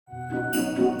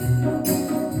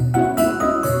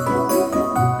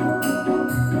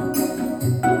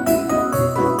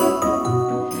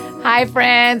Hi,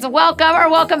 friends.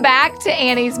 Welcome back to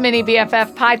Annie's Mini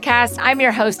BFF podcast. I'm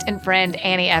your host and friend,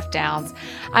 Annie F. Downs.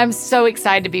 I'm so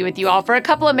excited to be with you all for a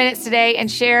couple of minutes today and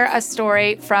share a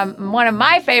story from one of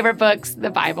my favorite books,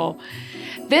 the Bible.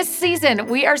 This season,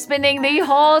 we are spending the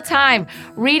whole time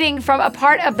reading from a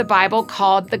part of the Bible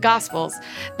called the Gospels.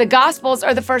 The Gospels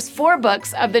are the first 4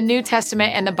 books of the New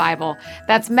Testament in the Bible.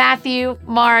 That's Matthew,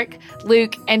 Mark,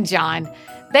 Luke, and John.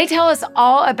 They tell us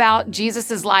all about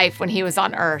Jesus' life when he was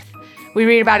on earth. We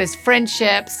read about his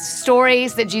friendships,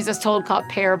 stories that Jesus told called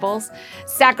parables,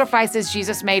 sacrifices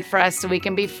Jesus made for us so we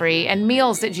can be free, and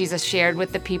meals that Jesus shared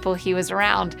with the people he was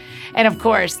around. And of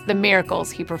course, the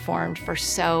miracles he performed for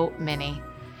so many.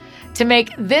 To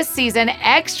make this season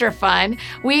extra fun,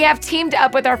 we have teamed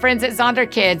up with our friends at Zonder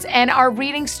Kids and are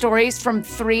reading stories from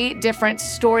 3 different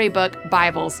storybook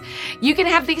Bibles. You can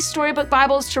have these storybook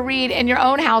Bibles to read in your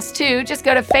own house too. Just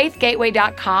go to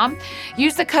faithgateway.com,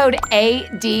 use the code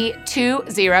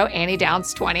AD20, Annie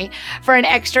Downs 20, for an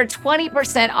extra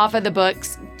 20% off of the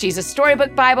books, Jesus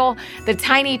Storybook Bible, the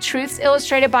Tiny Truths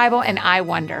Illustrated Bible, and I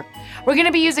Wonder. We're going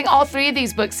to be using all 3 of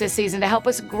these books this season to help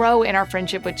us grow in our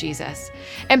friendship with Jesus.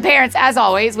 And parents, as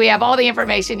always, we have all the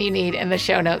information you need in the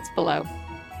show notes below.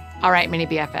 All right, Mini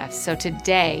BFFs. So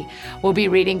today we'll be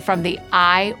reading from the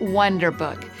I Wonder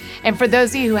book. And for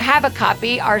those of you who have a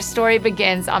copy, our story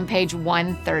begins on page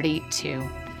 132.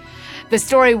 The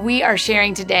story we are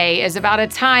sharing today is about a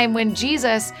time when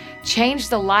Jesus changed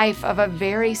the life of a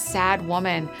very sad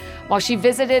woman while she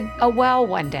visited a well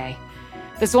one day.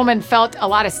 This woman felt a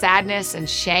lot of sadness and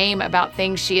shame about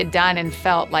things she had done and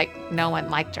felt like no one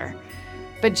liked her.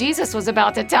 But Jesus was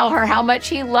about to tell her how much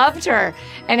he loved her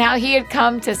and how he had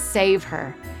come to save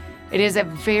her. It is a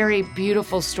very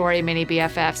beautiful story, Mini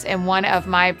BFFs, and one of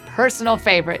my personal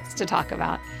favorites to talk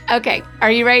about. Okay,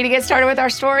 are you ready to get started with our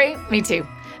story? Me too.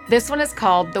 This one is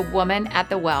called The Woman at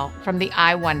the Well from the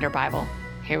I Wonder Bible.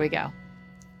 Here we go.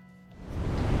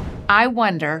 I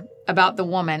wonder about the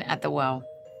woman at the well.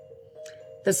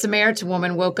 The Samaritan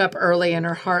woman woke up early and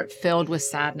her heart filled with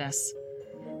sadness.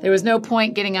 There was no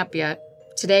point getting up yet.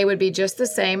 Today would be just the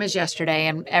same as yesterday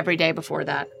and every day before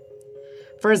that.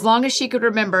 For as long as she could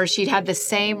remember, she'd had the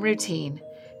same routine.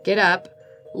 Get up,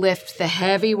 lift the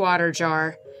heavy water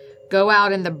jar, go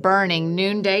out in the burning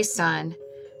noonday sun,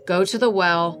 go to the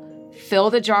well, fill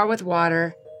the jar with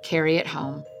water, carry it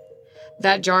home.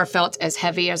 That jar felt as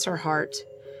heavy as her heart.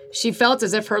 She felt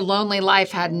as if her lonely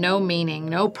life had no meaning,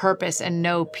 no purpose, and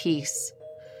no peace.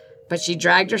 But she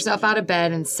dragged herself out of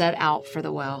bed and set out for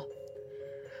the well.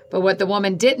 But what the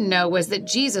woman didn't know was that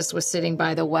Jesus was sitting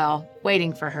by the well,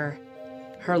 waiting for her.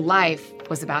 Her life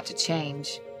was about to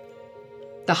change.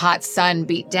 The hot sun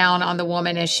beat down on the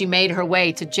woman as she made her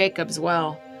way to Jacob's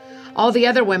well. All the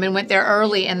other women went there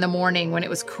early in the morning when it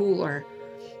was cooler,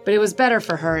 but it was better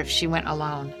for her if she went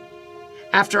alone.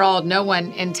 After all, no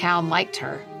one in town liked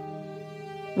her.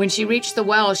 When she reached the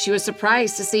well, she was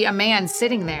surprised to see a man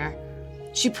sitting there.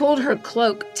 She pulled her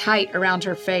cloak tight around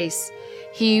her face.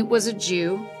 He was a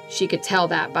Jew. She could tell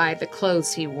that by the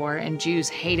clothes he wore, and Jews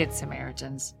hated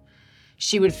Samaritans.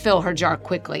 She would fill her jar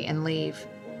quickly and leave.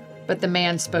 But the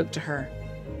man spoke to her.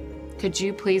 "Could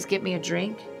you please get me a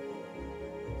drink?"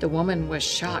 The woman was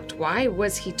shocked. Why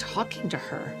was he talking to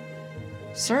her?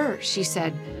 "Sir," she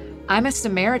said, "I'm a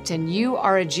Samaritan. You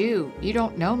are a Jew. You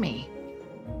don't know me."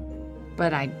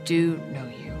 "But I do know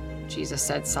you," Jesus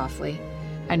said softly.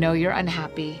 "I know you're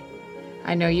unhappy.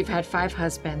 I know you've had 5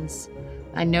 husbands.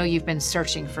 I know you've been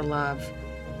searching for love,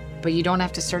 but you don't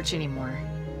have to search anymore."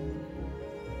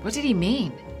 What did he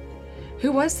mean?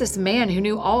 Who was this man who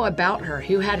knew all about her,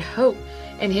 who had hope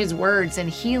in his words and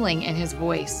healing in his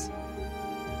voice?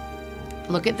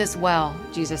 "Look at this well,"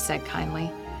 Jesus said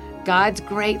kindly. "God's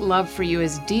great love for you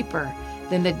is deeper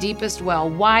than the deepest well,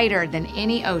 wider than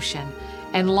any ocean,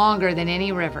 and longer than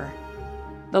any river.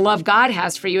 The love God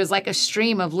has for you is like a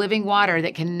stream of living water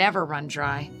that can never run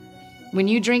dry. When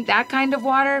you drink that kind of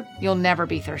water, you'll never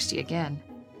be thirsty again."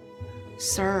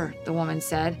 "Sir," the woman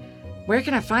said, "where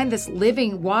can I find this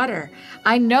living water?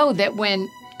 I know that when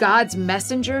God's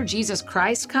messenger, Jesus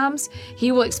Christ, comes,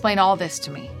 he will explain all this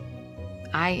to me."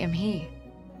 "I am he,"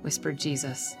 whispered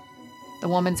Jesus. The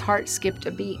woman's heart skipped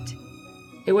a beat.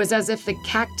 It was as if the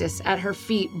cactus at her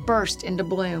feet burst into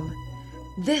bloom.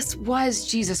 This was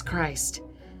Jesus Christ.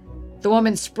 The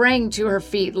woman sprang to her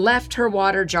feet, left her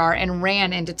water jar, and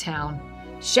ran into town,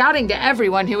 shouting to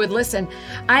everyone who would listen,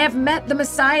 "I have met the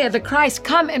Messiah, the Christ.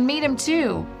 Come and meet him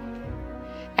too."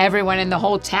 Everyone in the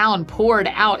whole town poured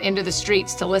out into the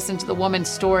streets to listen to the woman's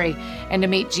story and to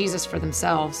meet Jesus for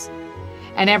themselves.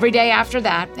 And every day after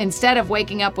that, instead of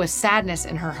waking up with sadness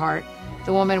in her heart,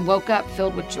 the woman woke up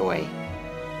filled with joy.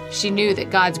 She knew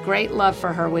that God's great love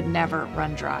for her would never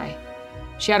run dry.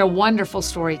 She had a wonderful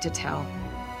story to tell,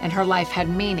 and her life had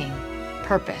meaning,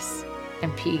 purpose,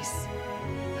 and peace.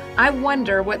 I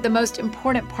wonder what the most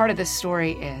important part of this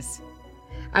story is.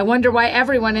 I wonder why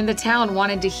everyone in the town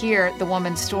wanted to hear the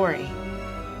woman's story.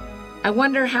 I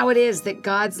wonder how it is that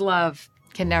God's love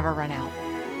can never run out.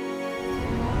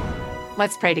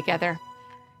 Let's pray together.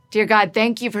 Dear God,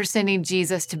 thank you for sending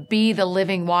Jesus to be the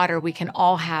living water we can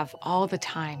all have all the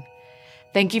time.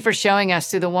 Thank you for showing us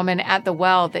through the woman at the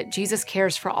well that Jesus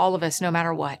cares for all of us no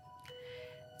matter what.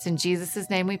 It's in Jesus'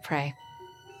 name we pray.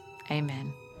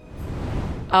 Amen.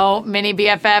 Oh, mini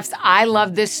BFFs, I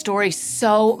love this story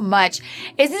so much.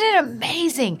 Isn't it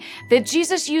amazing that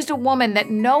Jesus used a woman that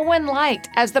no one liked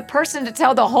as the person to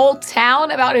tell the whole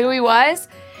town about who he was?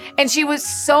 And she was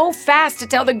so fast to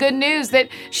tell the good news that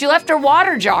she left her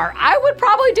water jar. I would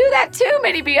probably do that too,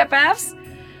 mini BFFs.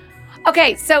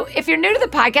 Okay, so if you're new to the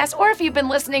podcast or if you've been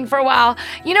listening for a while,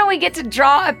 you know we get to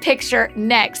draw a picture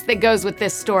next that goes with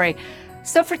this story.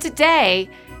 So for today,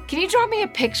 can you draw me a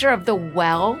picture of the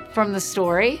well from the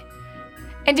story?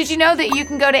 And did you know that you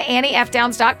can go to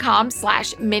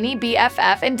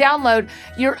anniefdowns.com/minibff and download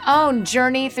your own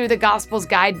Journey Through the Gospels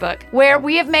guidebook, where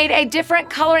we have made a different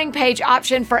coloring page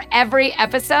option for every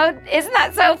episode. Isn't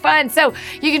that so fun? So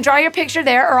you can draw your picture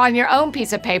there or on your own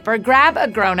piece of paper, grab a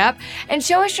grown-up, and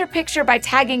show us your picture by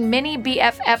tagging Mini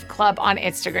BFF Club on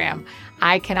Instagram.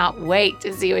 I cannot wait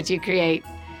to see what you create.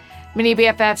 Mini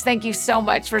BFFs, thank you so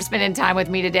much for spending time with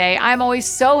me today. I'm always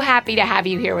so happy to have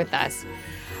you here with us.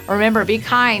 Remember, be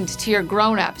kind to your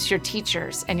grown-ups, your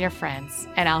teachers, and your friends,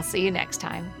 and I'll see you next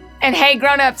time. And hey,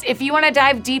 grown-ups, if you want to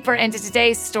dive deeper into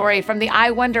today's story from the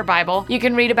I Wonder Bible, you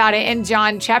can read about it in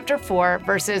John chapter 4,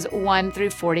 verses 1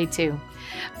 through 42.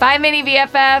 Bye, Mini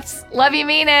BFFs. Love you,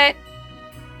 mean it.